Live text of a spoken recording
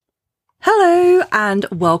Hello and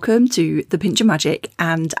welcome to the Pinch of Magic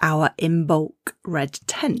and our Imbolc red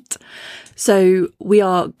tent. So we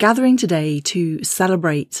are gathering today to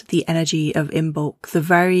celebrate the energy of Imbolc, the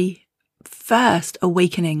very first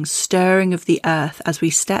awakening, stirring of the earth as we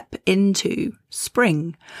step into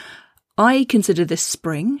spring. I consider this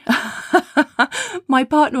spring. My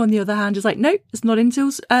partner, on the other hand, is like, no, it's not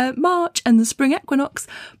until March and the spring equinox.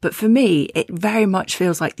 But for me, it very much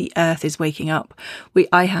feels like the earth is waking up.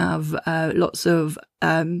 I have lots of,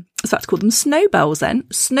 I start to call them snowbells then,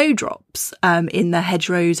 snowdrops in the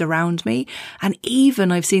hedgerows around me. And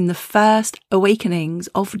even I've seen the first awakenings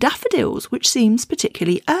of daffodils, which seems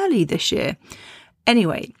particularly early this year.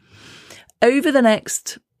 Anyway, over the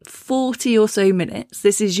next 40 or so minutes,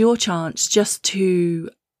 this is your chance just to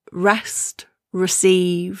rest,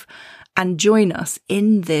 receive, and join us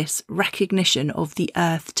in this recognition of the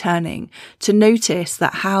earth turning, to notice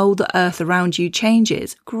that how the earth around you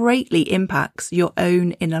changes greatly impacts your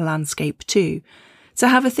own inner landscape too. So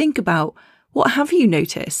have a think about, what have you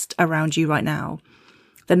noticed around you right now?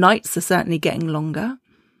 The nights are certainly getting longer,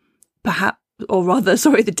 the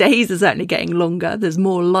days are certainly getting longer. There's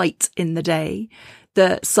more light in the day.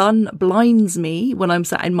 The sun blinds me when I'm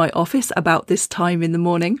sat in my office about this time in the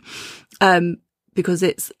morning, because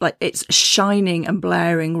it's shining and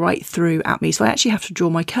blaring right through at me. So I actually have to draw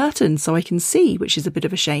my curtains so I can see, which is a bit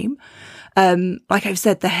of a shame. Like I've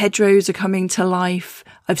said, the hedgerows are coming to life.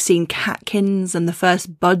 I've seen catkins and the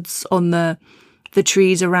first buds on the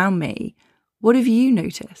trees around me. What have you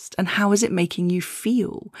noticed, and how is it making you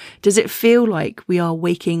feel? Does it feel like we are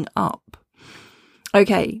waking up?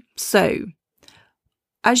 Okay, so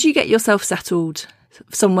as you get yourself settled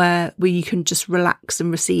somewhere where you can just relax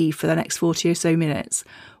and receive for the next 40 or so minutes,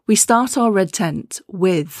 we start our red tent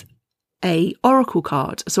with a oracle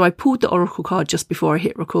card. So I pulled the oracle card just before I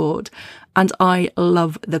hit record, and I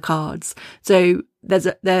love the cards. So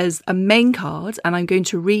there's a main card, and I'm going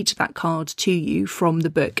to read that card to you from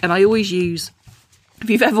the book. And I always use,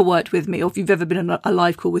 if you've ever worked with me or if you've ever been on a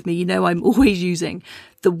live call with me, you know I'm always using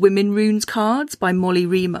the Women Runes cards by Molly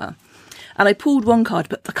Reamer. And I pulled one card,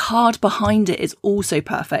 but the card behind it is also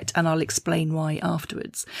perfect, and I'll explain why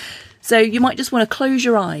afterwards. So you might just want to close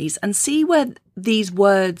your eyes and see where these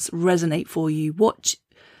words resonate for you. What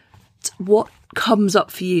comes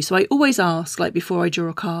up for you? So I always ask, like before I draw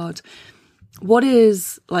a card, what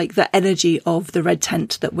is like the energy of the red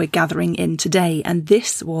tent that we're gathering in today? And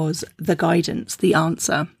this was the guidance, the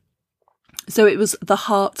answer. So it was the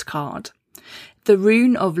heart card, the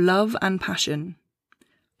rune of love and passion.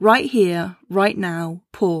 Right here, right now,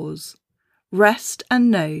 pause. Rest and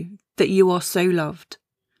know that you are so loved.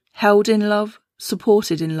 Held in love,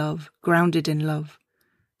 supported in love, grounded in love.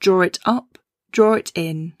 Draw it up, draw it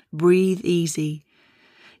in, breathe easy.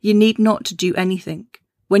 You need not to do anything.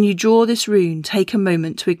 When you draw this rune, take a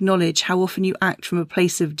moment to acknowledge how often you act from a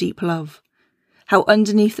place of deep love. How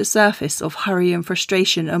underneath the surface of hurry and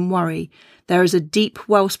frustration and worry, there is a deep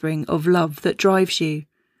wellspring of love that drives you.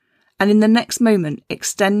 And in the next moment,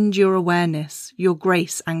 extend your awareness, your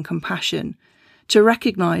grace and compassion to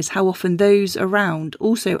recognise how often those around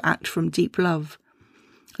also act from deep love.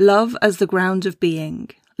 Love as the ground of being,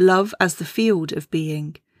 love as the field of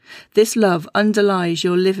being. This love underlies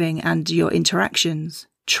your living and your interactions.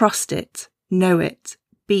 Trust it, know it,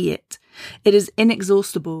 be it. It is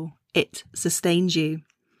inexhaustible. It sustains you.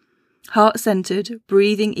 Heart-centered,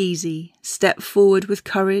 breathing easy, step forward with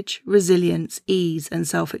courage, resilience, ease and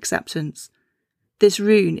self-acceptance. This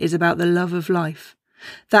rune is about the love of life,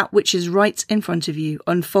 that which is right in front of you,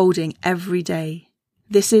 unfolding every day.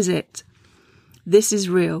 This is it. This is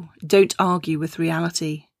real. Don't argue with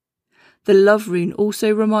reality. The love rune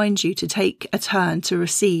also reminds you to take a turn to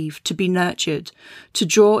receive, to be nurtured, to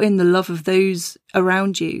draw in the love of those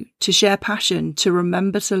around you, to share passion, to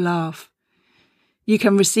remember to laugh. You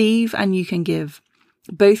can receive and you can give.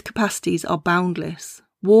 Both capacities are boundless.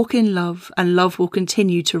 Walk in love, and love will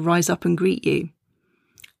continue to rise up and greet you.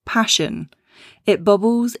 Passion. It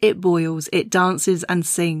bubbles, it boils, it dances and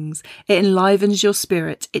sings. It enlivens your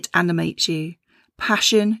spirit, it animates you.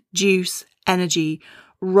 Passion, juice, energy.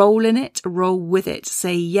 Roll in it, roll with it.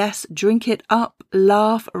 Say yes, drink it up,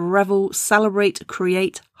 laugh, revel, celebrate,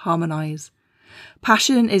 create, harmonise.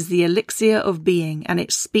 Passion is the elixir of being, and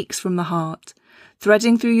it speaks from the heart.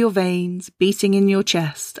 Threading through your veins, beating in your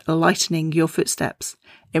chest, lightening your footsteps.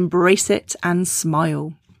 Embrace it and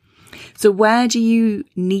smile. So where do you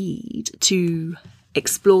need to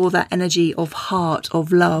explore that energy of heart,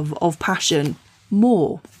 of love, of passion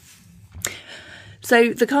more?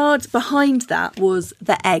 So the card behind that was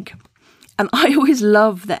the egg. And I always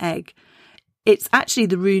love the egg. it's actually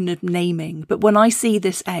the rune of naming. But when I see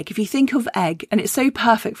this egg, if you think of egg, and it's so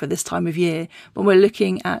perfect for this time of year when we're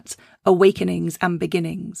looking at awakenings and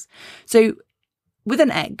beginnings. So with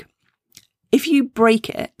an egg, if you break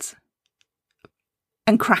it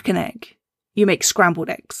and crack an egg, you make scrambled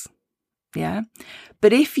eggs. Yeah.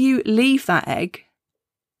 But if you leave that egg,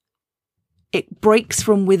 it breaks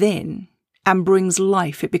from within and brings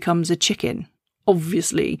life. It becomes a chicken,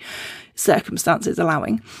 obviously, circumstances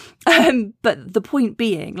allowing. But the point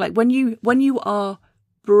being, like when you are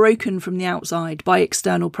broken from the outside by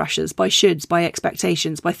external pressures, by shoulds, by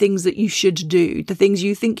expectations, by things that you should do, the things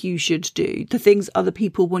you think you should do, the things other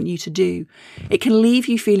people want you to do, it can leave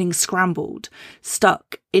you feeling scrambled,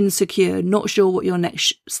 stuck, insecure, not sure what your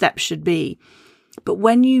next step should be. But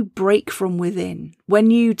when you break from within,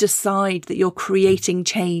 when you decide that you're creating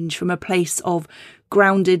change from a place of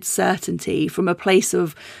grounded certainty, from a place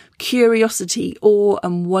of curiosity, awe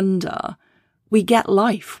and wonder, we get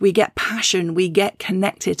life, we get passion, we get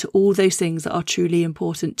connected to all those things that are truly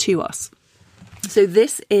important to us. So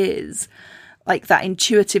this is like that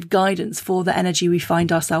intuitive guidance for the energy we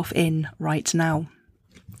find ourselves in right now.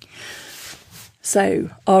 So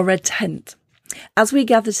our red tent. As we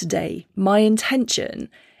gather today, my intention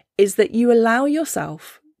is that you allow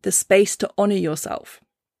yourself the space to honour yourself,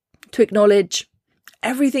 to acknowledge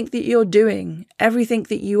everything that you're doing, everything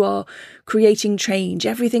that you are creating change,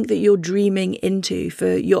 everything that you're dreaming into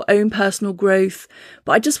for your own personal growth.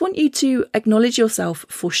 But I just want you to acknowledge yourself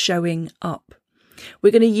for showing up.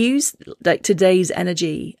 We're going to use like today's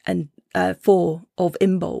energy and of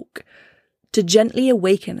Imbolc to gently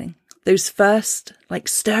awakening those first like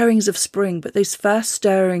stirrings of spring, but those first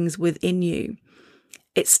stirrings within you.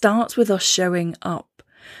 It starts with us showing up.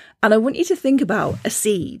 And I want you to think about a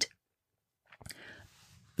seed.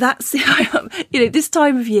 That's, this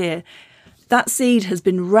time of year, that seed has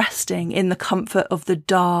been resting in the comfort of the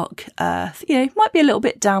dark earth. Might be a little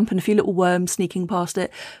bit damp and a few little worms sneaking past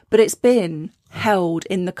it, but it's been held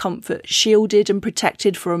in the comfort, shielded and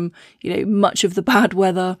protected from, much of the bad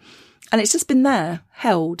weather. And it's just been there,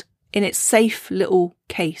 held in its safe little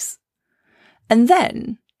case. And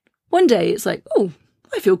then one day it's like, oh,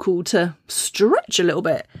 I feel cool to stretch a little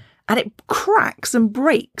bit. And it cracks and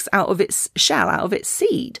breaks out of its shell, out of its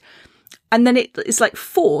seed. And then it's like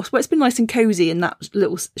forced, it's been nice and cozy in that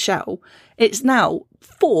little shell. It's now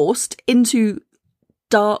forced into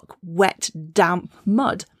dark, wet, damp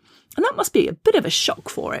mud. And that must be a bit of a shock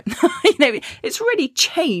for it. It's really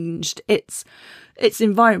changed its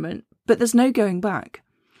environment, but there's no going back.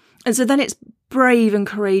 And so then it's brave and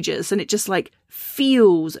courageous, and it just like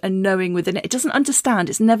feels a knowing within it. It doesn't understand.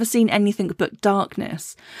 It's never seen anything but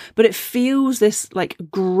darkness, but it feels this like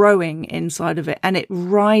growing inside of it, and it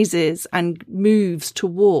rises and moves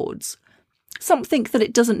towards something that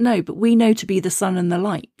it doesn't know, but we know to be the sun and the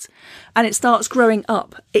light. And it starts growing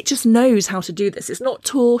up. It just knows how to do this. It's not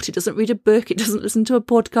taught. It doesn't read a book. It doesn't listen to a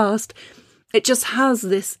podcast. It just has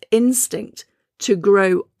this instinct to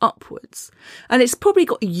grow upwards. And it's probably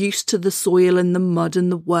got used to the soil and the mud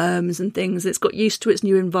and the worms and things. It's got used to its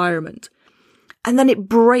new environment. And then it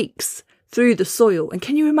breaks through the soil. And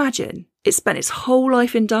can you imagine? It spent its whole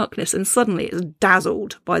life in darkness and suddenly it's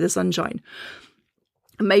dazzled by the sunshine.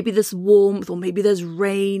 And maybe there's warmth or maybe there's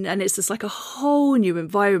rain and it's just like a whole new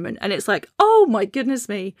environment. And it's like, oh my goodness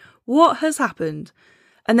me, what has happened?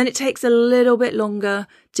 And then it takes a little bit longer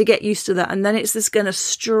to get used to that. And then it's just going to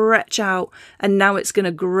stretch out. And now it's going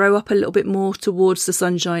to grow up a little bit more towards the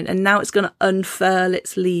sunshine. And now it's going to unfurl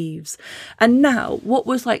its leaves. And now what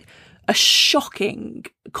was like a shocking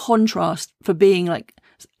contrast for being like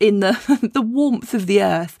in the warmth of the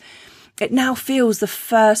earth, it now feels the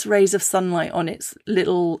first rays of sunlight on its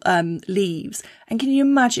little leaves. And can you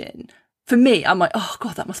imagine? For me, I'm like, oh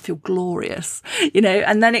God, that must feel glorious,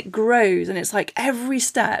 and then it grows and it's like every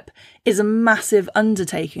step is a massive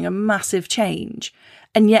undertaking, a massive change.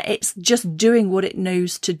 And yet it's just doing what it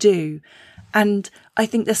knows to do. And I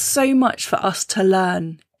think there's so much for us to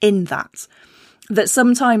learn in that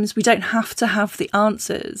sometimes we don't have to have the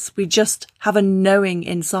answers. We just have a knowing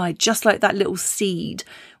inside, just like that little seed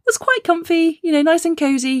was quite comfy, nice and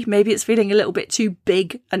cozy. Maybe it's feeling a little bit too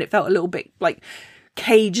big and it felt a little bit like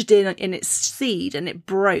caged in its seed and it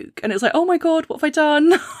broke and it's like, oh my God, what have I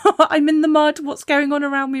done? I'm in the mud. What's going on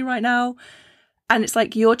around me right now? And it's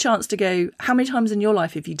like your chance to go, how many times in your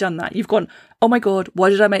life have you done that? You've gone, oh my God, why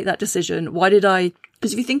did I make that decision?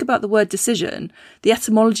 Because if you think about the word decision, the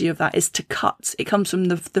etymology of that is to cut. It comes from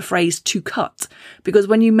the phrase to cut, because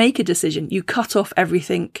when you make a decision, you cut off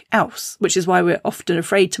everything else, which is why we're often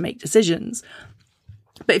afraid to make decisions.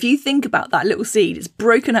 But if you think about that little seed, it's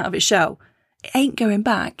broken out of its shell. it ain't going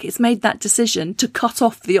back. It's made that decision to cut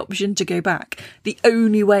off the option to go back. The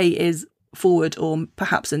only way is forward, or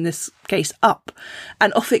perhaps in this case up,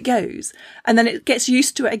 and off it goes. And then it gets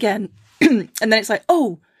used to it again. And then it's like,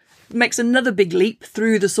 oh, makes another big leap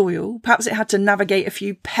through the soil. Perhaps it had to navigate a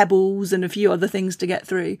few pebbles and a few other things to get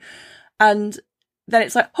through. And then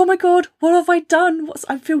it's like, oh my God, what have I done?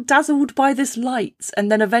 I feel dazzled by this light. And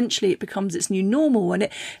then eventually it becomes its new normal, and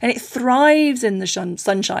it thrives in the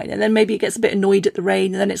sunshine. And then maybe it gets a bit annoyed at the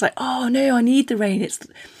rain. And then it's like, oh no, I need the rain. It's,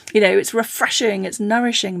 it's refreshing. It's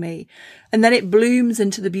nourishing me. And then it blooms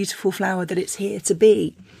into the beautiful flower that it's here to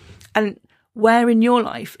be. And where in your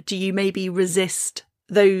life do you maybe resist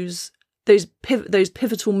those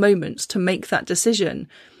pivotal moments to make that decision,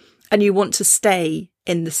 and you want to stay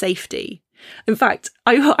in the safety? In fact,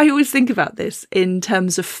 I always think about this in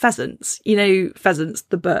terms of pheasants. Pheasants,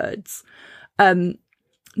 the birds.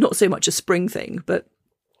 Not so much a spring thing, but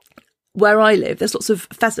where I live, there's lots of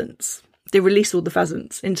pheasants. They release all the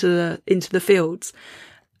pheasants into the fields,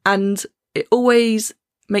 and it always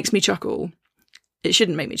makes me chuckle. It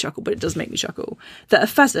shouldn't make me chuckle, but it does make me chuckle, that a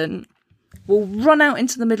pheasant will run out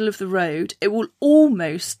into the middle of the road. It will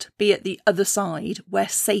almost be at the other side where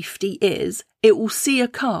safety is. It will see a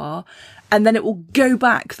car, and then it will go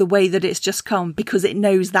back the way that it's just come because it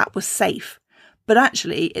knows that was safe. But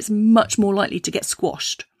actually, it's much more likely to get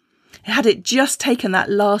squashed. Had it just taken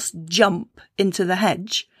that last jump into the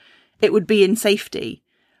hedge, it would be in safety.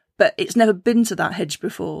 But it's never been to that hedge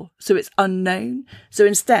before, so it's unknown. So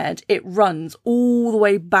instead, it runs all the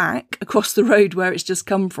way back across the road where it's just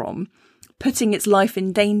come from, putting its life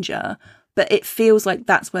in danger, but it feels like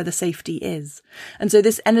that's where the safety is. And so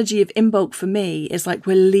this energy of Imbolc for me is like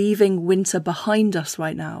we're leaving winter behind us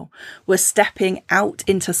right now. We're stepping out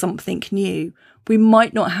into something new. We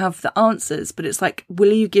might not have the answers, but it's like,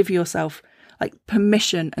 will you give yourself like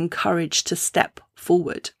permission and courage to step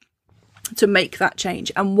forward, to make that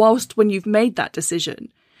change? And whilst when you've made that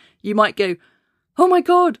decision, you might go, oh my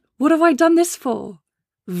God, what have I done this for?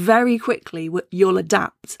 Very quickly you'll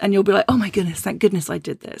adapt, and you'll be like, oh my goodness, thank goodness I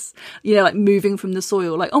did this. Like moving from the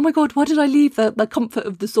soil, like, oh my God, why did I leave the comfort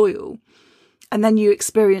of the soil? And then you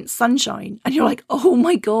experience sunshine, and you're like, oh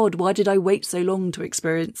my God, why did I wait so long to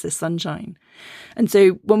experience this sunshine? And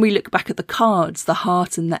so when we look back at the cards, the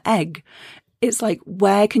heart and the egg, it's like,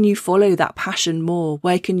 where can you follow that passion more?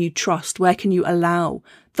 Where can you trust? Where can you allow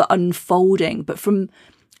the unfolding, but from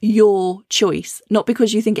your choice, not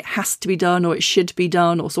because you think it has to be done or it should be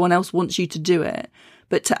done or someone else wants you to do it,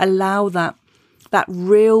 but to allow that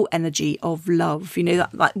real energy of love,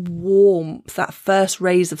 that warmth, that first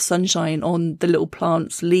rays of sunshine on the little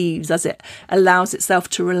plant's leaves as it allows itself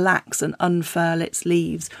to relax and unfurl its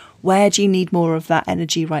leaves. Where do you need more of that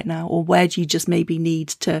energy right now? Or where do you just maybe need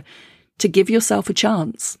to give yourself a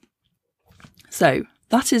chance? So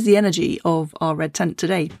that is the energy of our red tent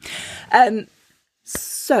today.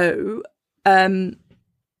 So, to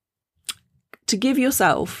give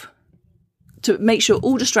yourself, to make sure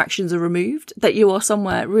all distractions are removed, that you are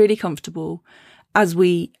somewhere really comfortable as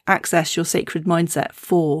we access your sacred mindset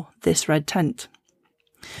for this red tent.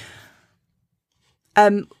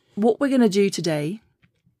 What we're going to do today,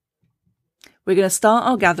 we're going to start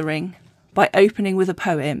our gathering by opening with a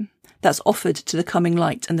poem that's offered to the coming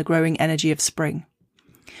light and the growing energy of spring.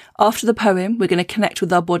 After the poem, we're going to connect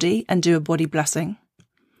with our body and do a body blessing.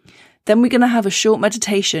 Then we're going to have a short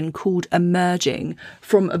meditation called Emerging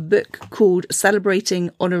from a book called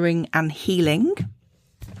Celebrating, Honouring and Healing.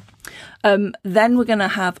 Then we're going to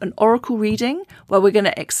have an oracle reading where we're going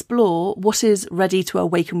to explore what is ready to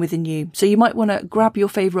awaken within you. So you might want to grab your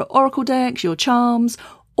favourite oracle decks, your charms,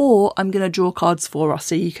 or I'm going to draw cards for us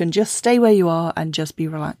so you can just stay where you are and just be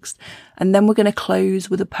relaxed. And then we're going to close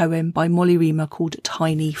with a poem by Molly Reamer called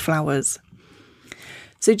Tiny Flowers.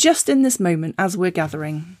 So just in this moment, as we're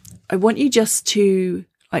gathering, I want you just to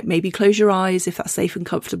maybe close your eyes if that's safe and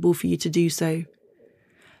comfortable for you to do so.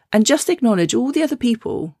 And just acknowledge all the other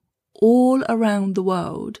people all around the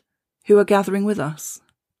world who are gathering with us.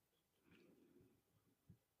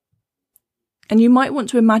 And you might want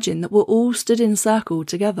to imagine that we're all stood in circle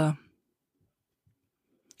together.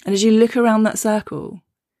 And as you look around that circle,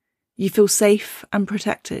 you feel safe and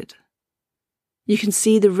protected. You can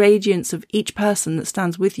see the radiance of each person that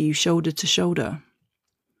stands with you shoulder to shoulder.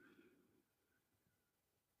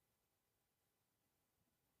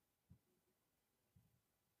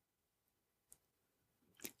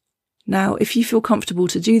 Now, if you feel comfortable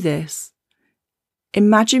to do this,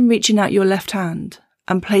 imagine reaching out your left hand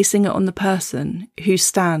and placing it on the person who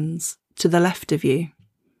stands to the left of you.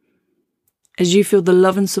 As you feel the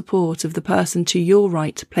love and support of the person to your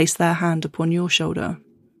right place their hand upon your shoulder.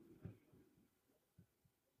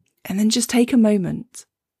 And then just take a moment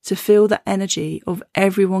to feel the energy of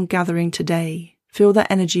everyone gathering today. Feel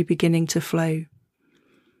that energy beginning to flow.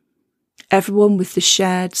 Everyone with the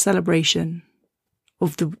shared celebration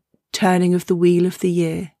of the turning of the wheel of the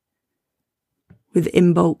year, with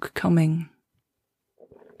Imbolc coming.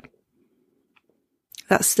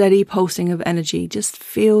 That steady pulsing of energy, just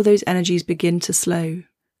feel those energies begin to slow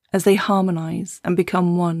as they harmonise and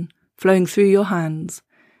become one, flowing through your hands,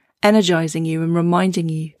 energising you and reminding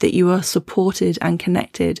you that you are supported and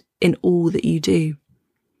connected in all that you do.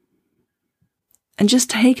 And just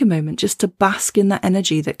take a moment just to bask in that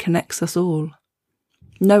energy that connects us all,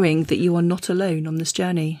 knowing that you are not alone on this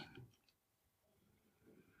journey.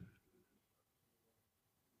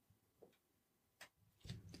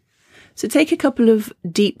 So take a couple of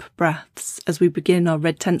deep breaths as we begin our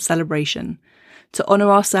Red Tent celebration to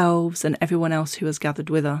honour ourselves and everyone else who has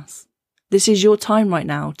gathered with us. This is your time right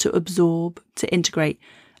now to absorb, to integrate,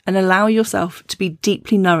 and allow yourself to be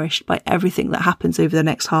deeply nourished by everything that happens over the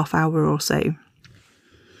next half hour or so.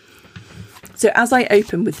 So as I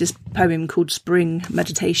open with this poem called Spring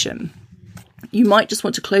Meditation, you might just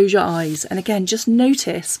want to close your eyes and again just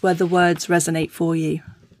notice where the words resonate for you.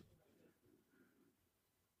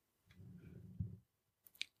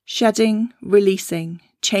 Shedding, releasing,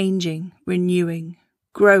 changing, renewing,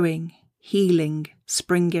 growing, healing,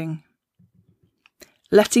 springing.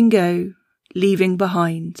 Letting go, leaving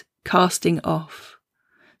behind, casting off.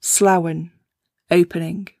 Sloughin,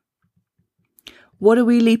 opening. What are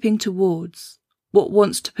we leaping towards? What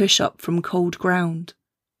wants to push up from cold ground?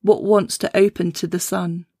 What wants to open to the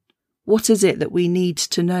sun? What is it that we need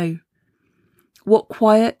to know? What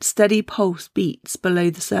quiet, steady pulse beats below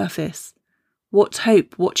the surface? What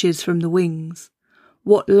hope watches from the wings?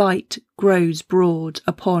 What light grows broad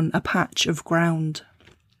upon a patch of ground?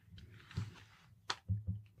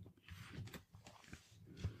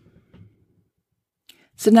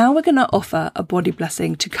 So now we're going to offer a body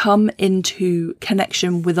blessing to come into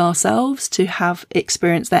connection with ourselves, to have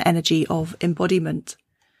experienced that energy of embodiment.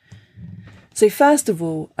 So first of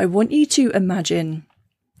all, I want you to imagine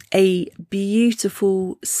a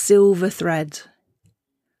beautiful silver thread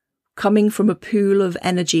coming from a pool of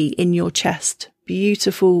energy in your chest,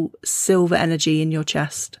 beautiful silver energy in your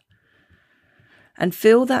chest. And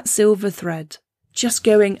feel that silver thread just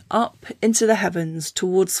going up into the heavens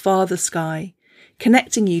towards Father Sky,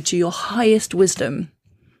 connecting you to your highest wisdom,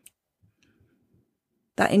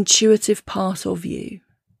 that intuitive part of you.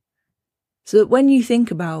 So that when you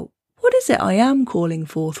think about, what is it I am calling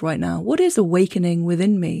forth right now? What is awakening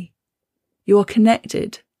within me? You are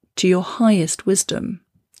connected to your highest wisdom,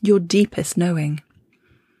 your deepest knowing.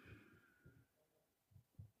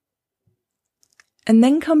 And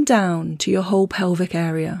then come down to your whole pelvic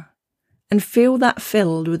area and feel that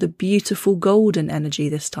filled with a beautiful golden energy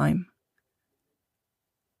this time.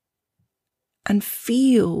 And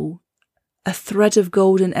feel a thread of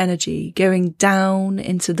golden energy going down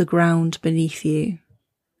into the ground beneath you,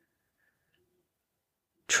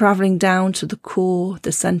 travelling down to the core,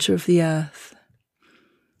 the centre of the earth,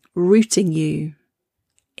 rooting you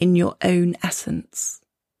in your own essence,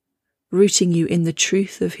 rooting you in the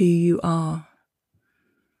truth of who you are.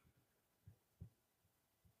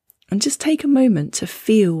 And just take a moment to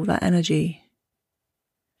feel that energy,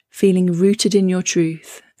 feeling rooted in your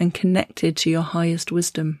truth and connected to your highest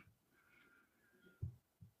wisdom.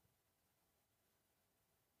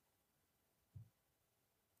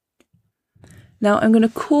 Now I'm going to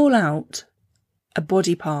call out a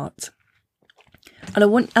body part.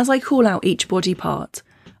 And as I call out each body part,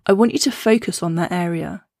 I want you to focus on that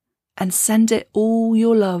area and send it all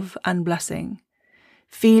your love and blessing.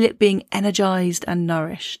 Feel it being energized and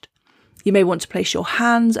nourished. You may want to place your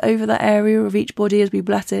hands over that area of each body as we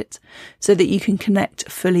bless it, so that you can connect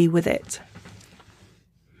fully with it.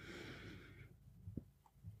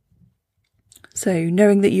 So,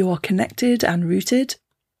 knowing that you are connected and rooted,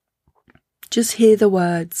 just hear the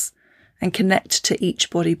words and connect to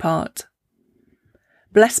each body part.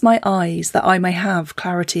 Bless my eyes that I may have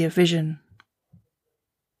clarity of vision.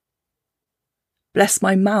 Bless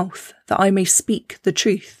my mouth that I may speak the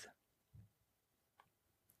truth.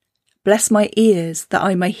 Bless my ears that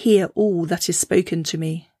I may hear all that is spoken to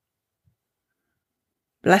me.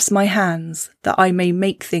 Bless my hands that I may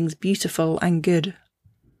make things beautiful and good.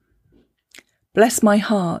 Bless my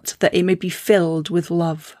heart that it may be filled with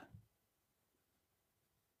love.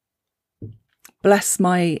 Bless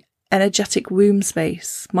my energetic womb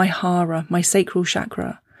space, my hara, my sacral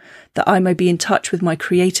chakra, that I may be in touch with my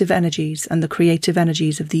creative energies and the creative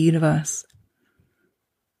energies of the universe.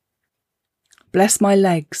 Bless my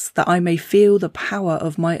legs that I may feel the power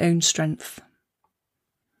of my own strength.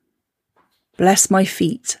 Bless my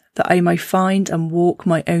feet, that I may find and walk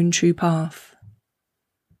my own true path.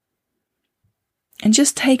 And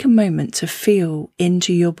just take a moment to feel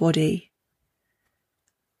into your body,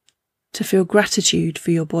 to feel gratitude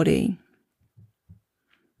for your body.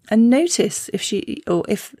 And notice if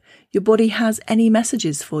your body has any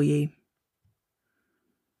messages for you.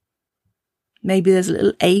 Maybe there's a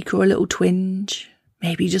little ache or a little twinge.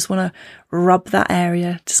 Maybe you just want to rub that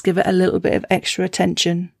area, just give it a little bit of extra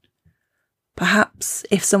attention. Perhaps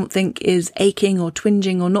if something is aching or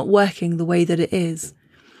twinging or not working the way that it is,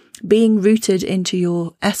 being rooted into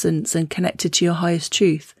your essence and connected to your highest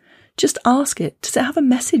truth, just ask it, does it have a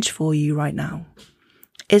message for you right now?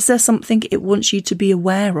 Is there something it wants you to be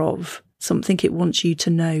aware of? Something it wants you to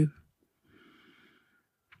know?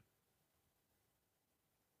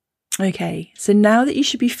 Okay, so now that you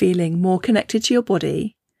should be feeling more connected to your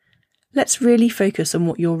body, let's really focus on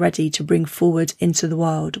what you're ready to bring forward into the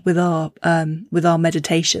world with our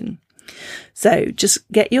meditation. So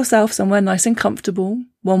just get yourself somewhere nice and comfortable,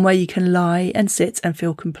 one where you can lie and sit and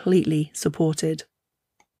feel completely supported.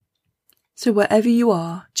 So wherever you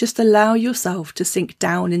are, just allow yourself to sink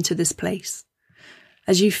down into this place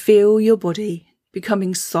as you feel your body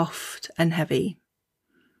becoming soft and heavy.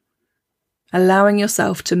 Allowing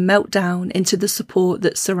yourself to melt down into the support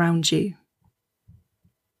that surrounds you.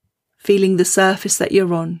 Feeling the surface that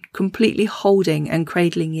you're on completely holding and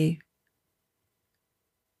cradling you.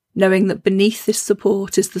 Knowing that beneath this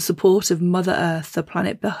support is the support of Mother Earth, the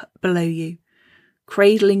planet below you,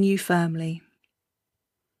 cradling you firmly.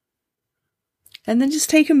 And then just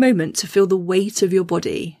take a moment to feel the weight of your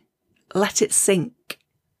body. Let it sink.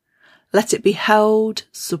 Let it be held,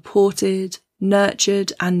 supported,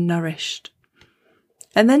 nurtured and nourished.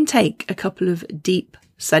 And then take a couple of deep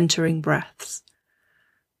centering breaths.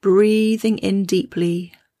 Breathing in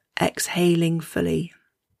deeply, exhaling fully.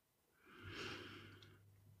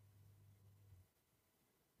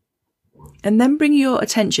 And then bring your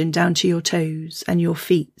attention down to your toes and your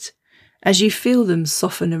feet as you feel them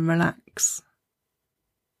soften and relax.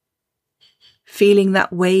 Feeling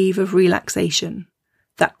that wave of relaxation,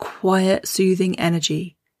 that quiet, soothing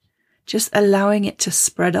energy, just allowing it to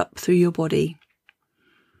spread up through your body.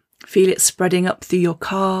 Feel it spreading up through your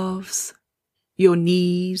calves, your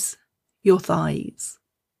knees, your thighs.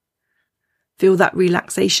 Feel that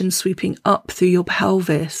relaxation sweeping up through your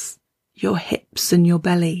pelvis, your hips and your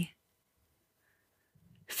belly.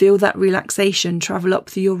 Feel that relaxation travel up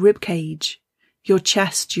through your rib cage, your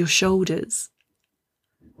chest, your shoulders.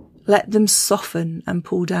 Let them soften and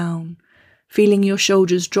pull down, feeling your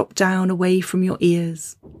shoulders drop down away from your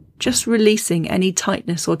ears, just releasing any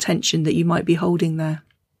tightness or tension that you might be holding there.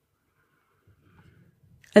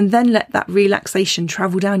 And then let that relaxation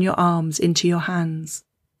travel down your arms into your hands,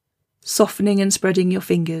 softening and spreading your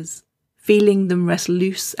fingers, feeling them rest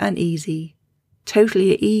loose and easy,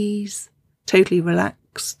 totally at ease, totally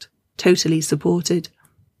relaxed, totally supported.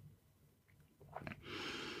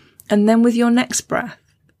 And then with your next breath,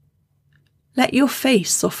 let your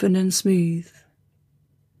face soften and smooth.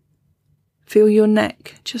 Feel your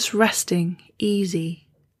neck just resting easy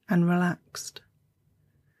and relaxed.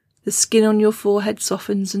 The skin on your forehead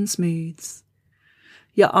softens and smooths.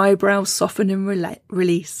 Your eyebrows soften and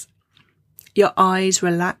release. Your eyes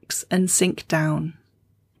relax and sink down.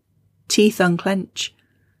 Teeth unclench,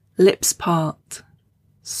 lips part,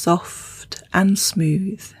 soft and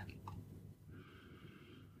smooth.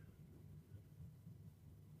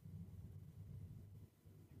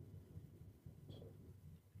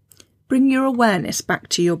 Bring your awareness back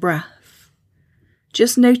to your breath.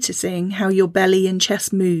 Just noticing how your belly and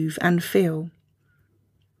chest move and feel.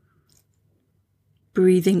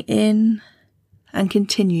 Breathing in and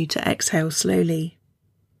continue to exhale slowly.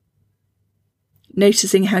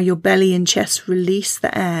 Noticing how your belly and chest release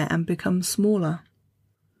the air and become smaller.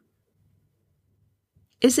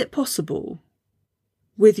 Is it possible,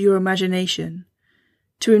 with your imagination,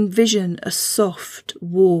 to envision a soft,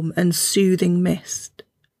 warm and soothing mist?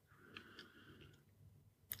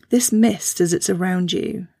 This mist, as it's around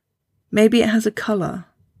you, maybe it has a colour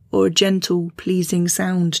or a gentle, pleasing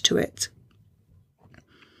sound to it.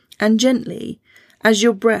 And gently, as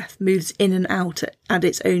your breath moves in and out at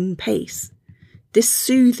its own pace, this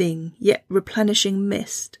soothing yet replenishing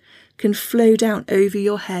mist can flow down over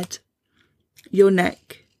your head, your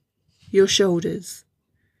neck, your shoulders,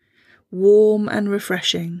 warm and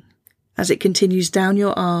refreshing as it continues down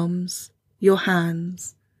your arms, your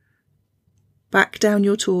hands, back down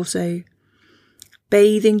your torso,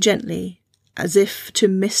 bathing gently as if to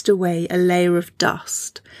mist away a layer of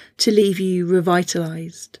dust to leave you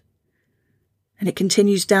revitalised. And it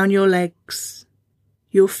continues down your legs,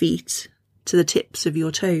 your feet, to the tips of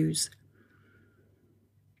your toes.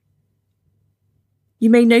 You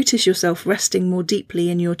may notice yourself resting more deeply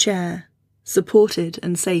in your chair, supported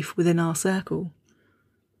and safe within our circle.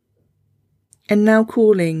 And now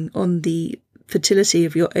calling on the fertility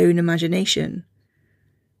of your own imagination,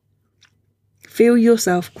 feel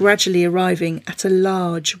yourself gradually arriving at a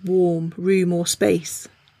large, warm room or space.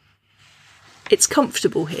 It's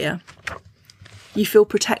comfortable here. You feel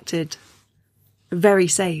protected, very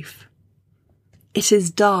safe. It is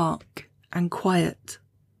dark and quiet.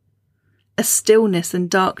 A stillness and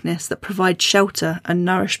darkness that provide shelter and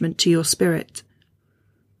nourishment to your spirit.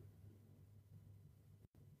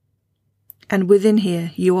 And within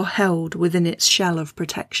here, you are held within its shell of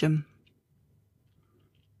protection.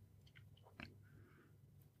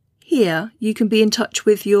 Here, you can be in touch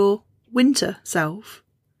with your winter self,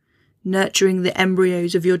 nurturing the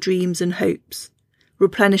embryos of your dreams and hopes,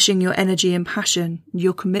 replenishing your energy and passion, and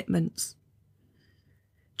your commitments.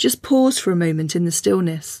 Just pause for a moment in the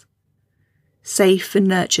stillness, safe and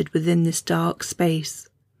nurtured within this dark space,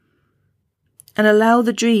 and allow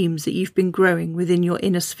the dreams that you've been growing within your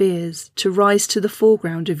inner spheres to rise to the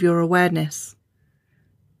foreground of your awareness.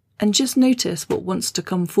 And just notice what wants to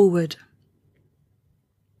come forward.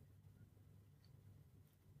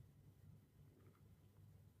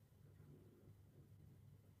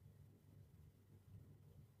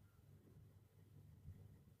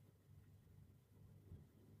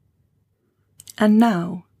 And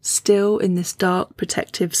now, still in this dark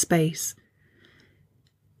protective space,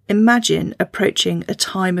 imagine approaching a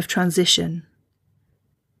time of transition.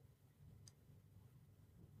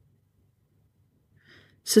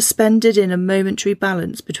 Suspended in a momentary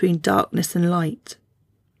balance between darkness and light,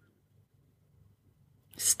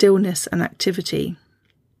 stillness and activity.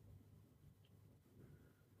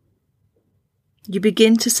 You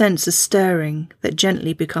begin to sense a stirring that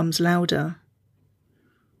gently becomes louder.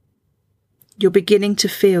 You're beginning to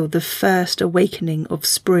feel the first awakening of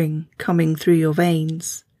spring coming through your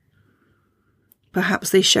veins.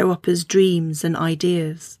 Perhaps they show up as dreams and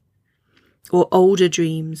ideas, or older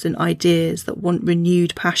dreams and ideas that want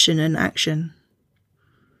renewed passion and action.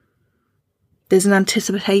 There's an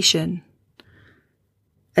anticipation,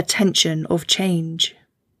 a tension of change.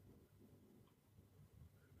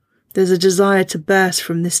 There's a desire to burst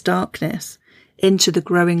from this darkness into the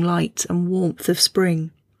growing light and warmth of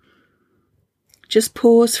spring. Just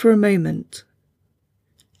pause for a moment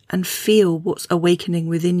and feel what's awakening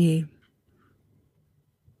within you.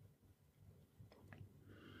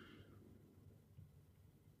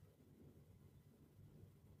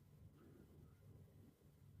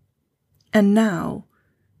 And now,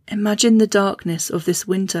 imagine the darkness of this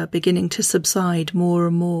winter beginning to subside more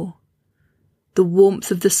and more. The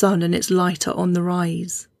warmth of the sun and its light are on the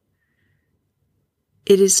rise.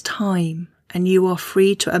 It is time, and you are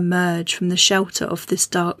free to emerge from the shelter of this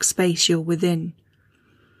dark space you're within.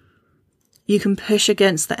 You can push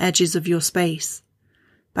against the edges of your space,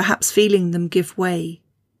 perhaps feeling them give way,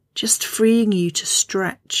 just freeing you to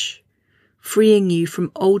stretch, freeing you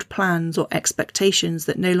from old plans or expectations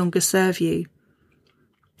that no longer serve you.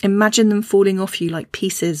 Imagine them falling off you like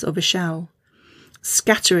pieces of a shell,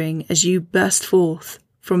 scattering as you burst forth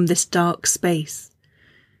from this dark space.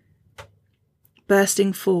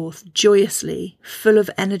 Bursting forth joyously, full of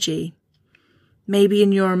energy. Maybe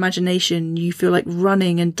in your imagination you feel like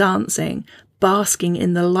running and dancing, basking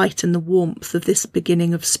in the light and the warmth of this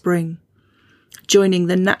beginning of spring, joining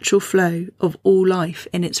the natural flow of all life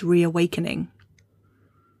in its reawakening.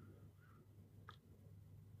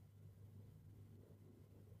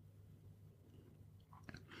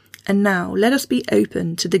 And now let us be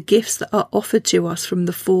open to the gifts that are offered to us from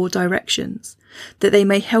the four directions, that they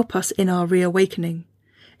may help us in our reawakening,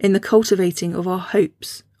 in the cultivating of our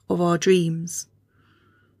hopes, of our dreams.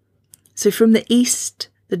 So from the east,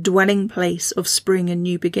 the dwelling place of spring and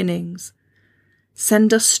new beginnings,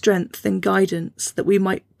 send us strength and guidance that we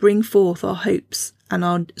might bring forth our hopes and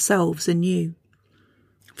ourselves anew.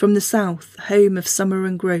 From the south, home of summer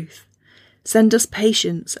and growth, send us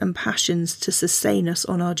patience and passions to sustain us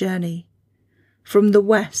on our journey. From the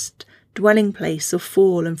west, dwelling place of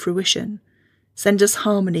fall and fruition, send us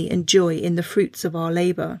harmony and joy in the fruits of our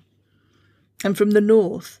labour. And from the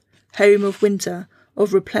north, home of winter,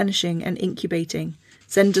 of replenishing and incubating,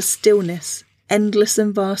 send us stillness, endless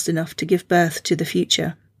and vast enough to give birth to the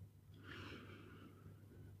future.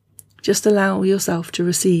 Just allow yourself to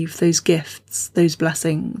receive those gifts, those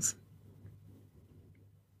blessings.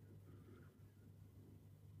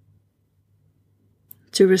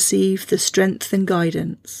 To receive the strength and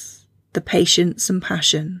guidance, the patience and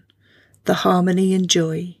passion, the harmony and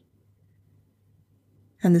joy,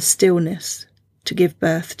 and the stillness to give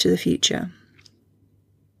birth to the future.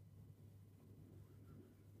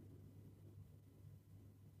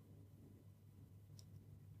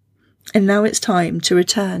 And now it's time to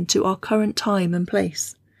return to our current time and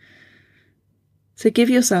place. So give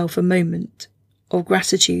yourself a moment of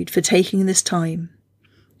gratitude for taking this time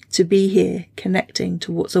to be here, connecting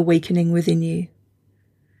to what's awakening within you.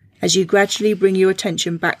 As you gradually bring your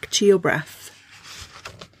attention back to your breath,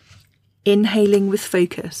 inhaling with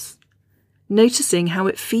focus, noticing how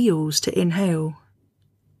it feels to inhale.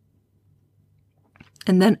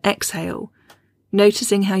 And then exhale,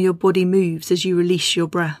 noticing how your body moves as you release your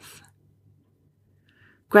breath.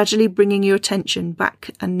 Gradually bringing your attention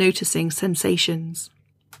back and noticing sensations.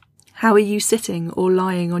 How are you sitting or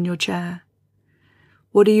lying on your chair?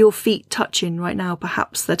 What are your feet touching right now?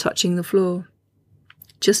 Perhaps they're touching the floor.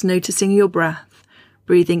 Just noticing your breath,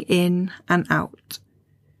 breathing in and out.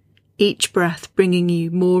 Each breath bringing you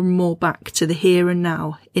more and more back to the here and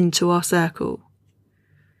now, into our circle.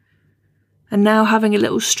 And now having a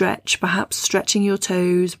little stretch, perhaps stretching your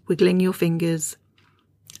toes, wiggling your fingers,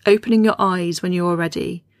 opening your eyes when you're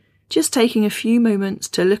ready, just taking a few moments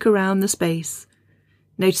to look around the space,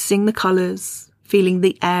 noticing the colours, feeling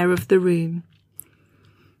the air of the room.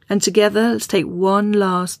 And together, let's take one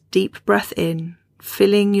last deep breath in,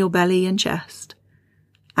 filling your belly and chest,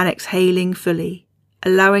 and exhaling fully,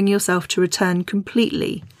 allowing yourself to return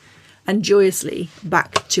completely and joyously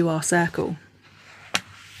back to our circle.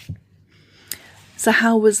 So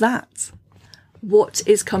how was that? What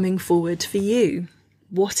is coming forward for you?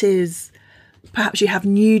 Perhaps you have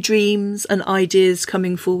new dreams and ideas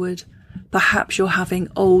coming forward. Perhaps you're having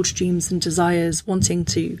old dreams and desires wanting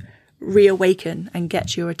to reawaken and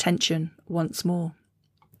get your attention once more.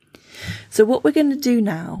 So what we're going to do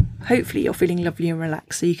now, hopefully you're feeling lovely and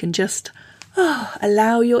relaxed, so you can just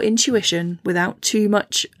allow your intuition without too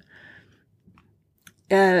much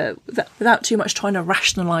trying to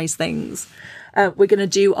rationalize things. We're going to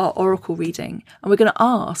do our oracle reading, and we're going to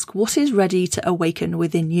ask what is ready to awaken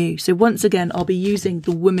within you. So once again, I'll be using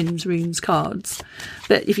the Women's Runes cards,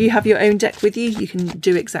 but if you have your own deck with you, you can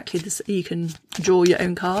do exactly this. You can draw your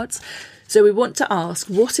own cards. So we want to ask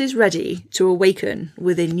what is ready to awaken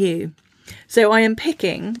within you. So I am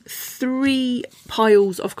picking 3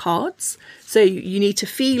 piles of cards. So you need to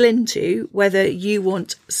feel into whether you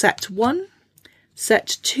want set 1,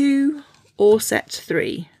 set 2, or set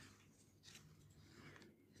 3.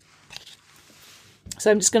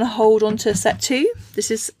 So I'm just going to hold on to set 2.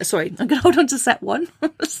 I'm going to hold on to set 1.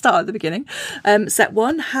 Let's start at the beginning. Set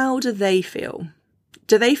 1, how do they feel?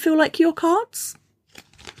 Do they feel like your cards?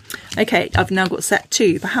 Okay, I've now got set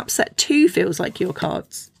 2. Perhaps set 2 feels like your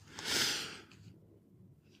cards.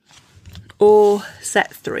 Or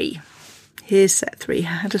set 3. Here's set 3.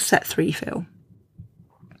 How does set 3 feel?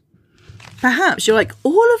 Perhaps you're like,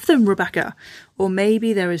 all of them, Rebecca. Or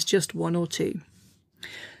maybe there is just 1 or 2.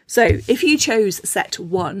 So if you chose set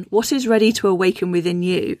 1, what is ready to awaken within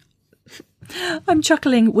you? I'm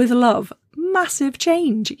chuckling with love. Massive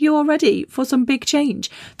change. You are ready for some big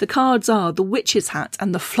change. The cards are the Witch's Hat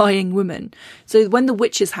and the Flying Woman. So when the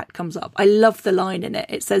Witch's Hat comes up, I love the line in it.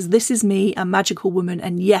 It says, "This is me, a magical woman,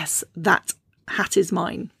 and yes, that hat is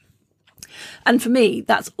mine." And for me,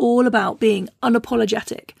 that's all about being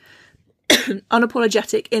unapologetic.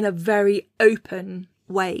 Unapologetic in a very open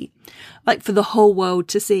way, like for the whole world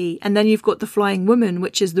to see. And then you've got the Flying Woman,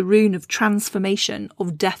 which is the rune of transformation,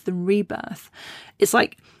 of death and rebirth. It's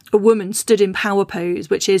like a woman stood in power pose,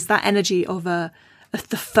 which is that energy of the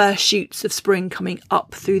first shoots of spring coming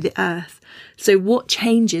up through the earth. So what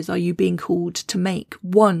changes are you being called to make?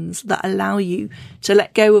 Ones that allow you to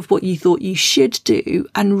let go of what you thought you should do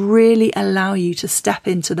and really allow you to step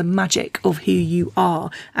into the magic of who you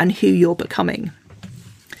are and who you're becoming.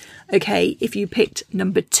 Okay, if you picked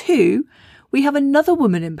number 2, we have another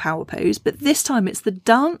woman in power pose, but this time it's the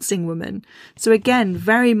Dancing Woman. So again,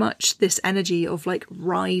 very much this energy of like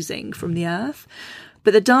rising from the earth.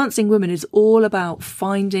 But the Dancing Woman is all about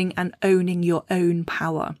finding and owning your own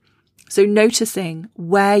power. So noticing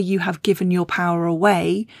where you have given your power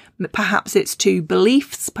away. Perhaps it's to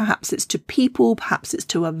beliefs, perhaps it's to people, perhaps it's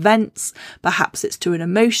to events, perhaps it's to an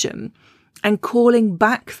emotion. And calling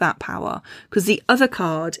back that power, because the other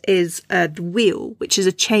card is the Wheel, which is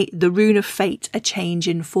the rune of fate, a change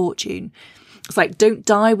in fortune. It's like, don't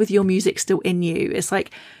die with your music still in you. It's like,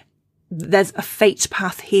 there's a fate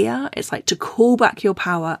path here. It's like to call back your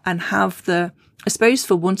power and have the, I suppose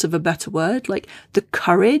for want of a better word, like the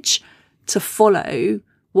courage to follow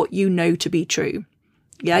what you know to be true.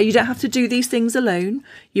 Yeah, you don't have to do these things alone.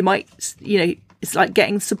 You might, It's like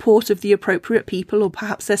getting support of the appropriate people, or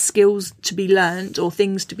perhaps there's skills to be learnt or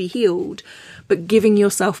things to be healed, but giving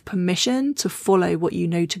yourself permission to follow what you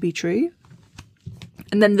know to be true.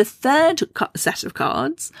 And then the third set of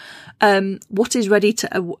cards, what is ready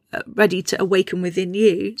to awaken within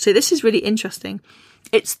you. So this is really interesting.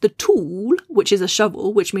 It's the tool, which is a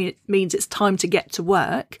shovel, which means it's time to get to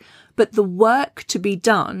work. But the work to be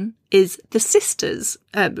done is the sisters,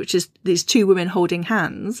 which is these two women holding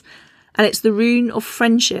hands. And it's the rune of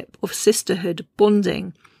friendship, of sisterhood,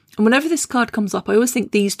 bonding. And whenever this card comes up, I always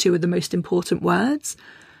think these two are the most important words: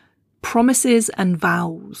 promises and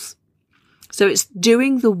vows. So it's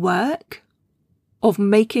doing the work of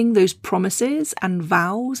making those promises and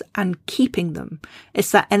vows and keeping them.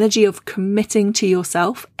 It's that energy of committing to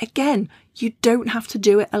yourself. Again, you don't have to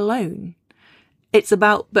do it alone. It's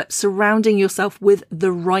about, but surrounding yourself with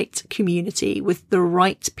the right community, with the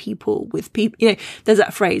right people, with people, you know, there's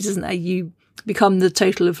that phrase, isn't there? You become the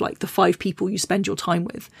total of like the 5 people you spend your time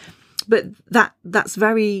with. But it's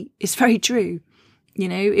very true. You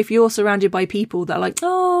know, if you're surrounded by people that are like,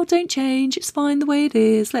 oh, don't change, it's fine the way it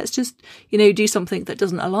is, let's just, you know, do something that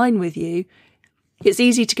doesn't align with you, it's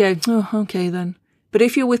easy to go, oh, okay then. But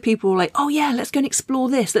if you're with people who are like, oh yeah, let's go and explore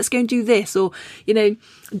this, let's go and do this, or, you know,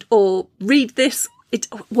 or read this,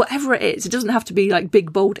 whatever it is, it doesn't have to be like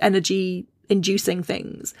big, bold, energy inducing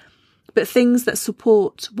things, but things that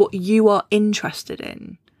support what you are interested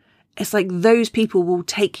in. It's like those people will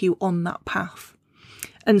take you on that path.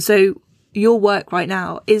 And so your work right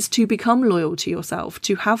now is to become loyal to yourself,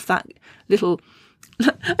 to have that little,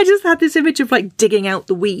 I just had this image of like digging out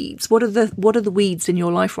the weeds. What are the weeds in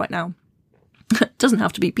your life right now? It doesn't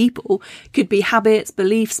have to be people. It could be habits,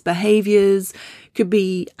 beliefs, behaviours, could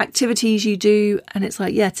be activities you do. And it's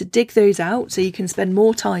like, yeah, to dig those out so you can spend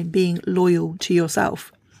more time being loyal to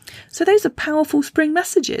yourself. So those are powerful spring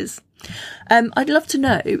messages. I'd love to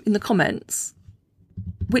know in the comments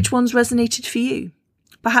which ones resonated for you.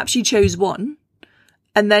 Perhaps you chose one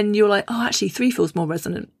and then you're like, oh, actually 3 feels more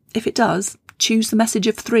resonant. If it does, choose the message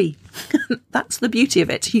of 3. That's the beauty of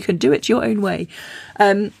it. You can do it your own way.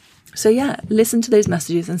 So yeah, listen to those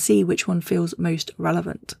messages and see which one feels most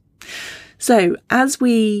relevant. So as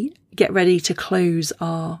we get ready to close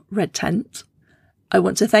our red tent, I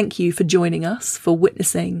want to thank you for joining us, for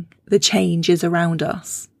witnessing the changes around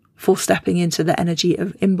us, for stepping into the energy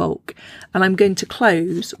of Imbolc. And I'm going to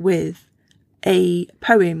close with a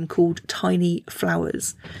poem called Tiny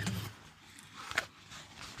Flowers.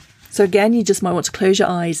 So again, you just might want to close your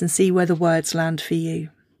eyes and see where the words land for you.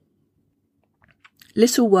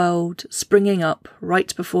 Little world springing up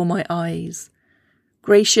right before my eyes,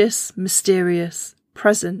 gracious, mysterious,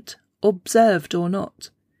 present, observed or not,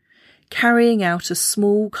 carrying out a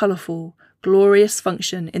small, colourful, glorious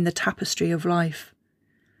function in the tapestry of life.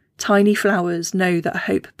 Tiny flowers know that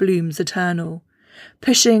hope blooms eternal,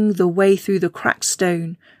 pushing the way through the cracked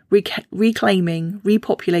stone, reclaiming,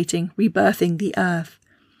 repopulating, rebirthing the earth.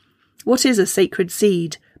 What is a sacred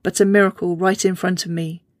seed but a miracle right in front of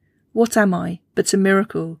me? What am I but a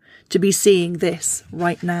miracle to be seeing this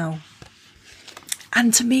right now?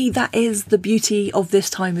 And to me, that is the beauty of this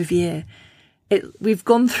time of year. We've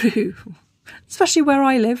gone through, especially where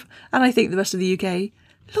I live, and I think the rest of the UK,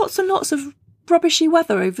 lots and lots of rubbishy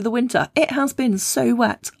weather over the winter. It has been so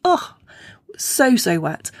wet. Oh, so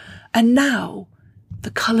wet. And now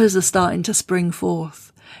the colours are starting to spring forth.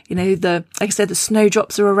 You know, like I said, the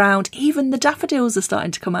snowdrops are around. Even the daffodils are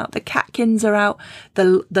starting to come out. The catkins are out.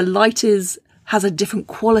 The light has a different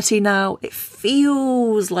quality now. It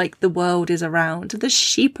feels like the world is around. The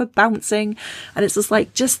sheep are bouncing. And it's just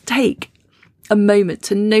like, just take a moment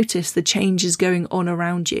to notice the changes going on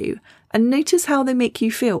around you and notice how they make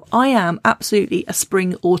you feel. I am absolutely a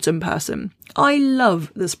spring autumn person. I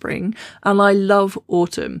love the spring and I love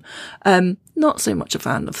autumn. Not so much a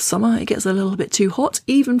fan of summer. It gets a little bit too hot,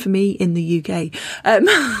 even for me in the UK.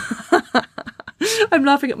 I'm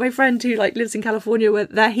laughing at my friend who lives in California where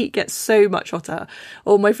their heat gets so much hotter.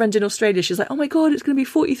 Or my friend in Australia, she's like, oh my God, it's going to be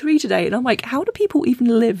 43 today. And I'm like, how do people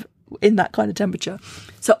even live in that kind of temperature?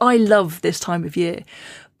 So I love this time of year.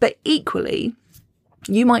 But equally,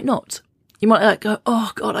 you might not. You might go,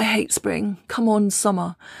 oh God, I hate spring. Come on,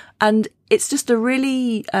 summer. And it's just a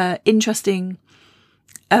really interesting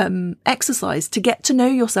exercise to get to know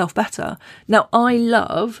yourself better. Now, I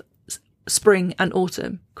love spring and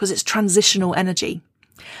autumn because it's transitional energy.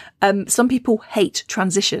 Some people hate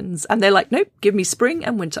transitions and they're like, nope, give me spring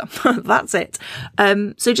and winter. That's it.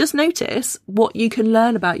 So just notice what you can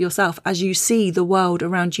learn about yourself as you see the world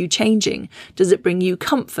around you changing. Does it bring you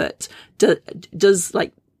comfort? Does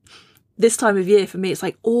this time of year for me, it's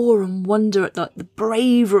like awe and wonder at the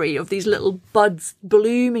bravery of these little buds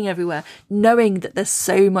blooming everywhere, knowing that there's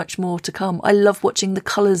so much more to come. I love watching the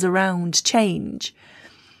colours around change.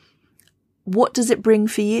 What does it bring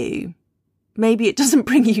for you? Maybe it doesn't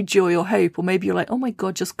bring you joy or hope, or maybe you're like, oh my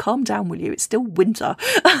God, just calm down, will you? It's still winter.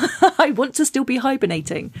 I want to still be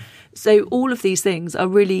hibernating. So all of these things are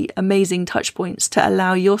really amazing touch points to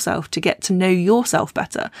allow yourself to get to know yourself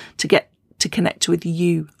better, to get to connect with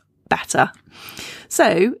you better.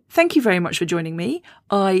 So thank you very much for joining me.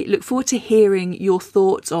 I look forward to hearing your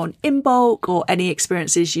thoughts on Imbolc or any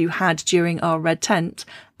experiences you had during our red tent,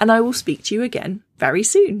 and I will speak to you again very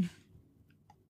soon.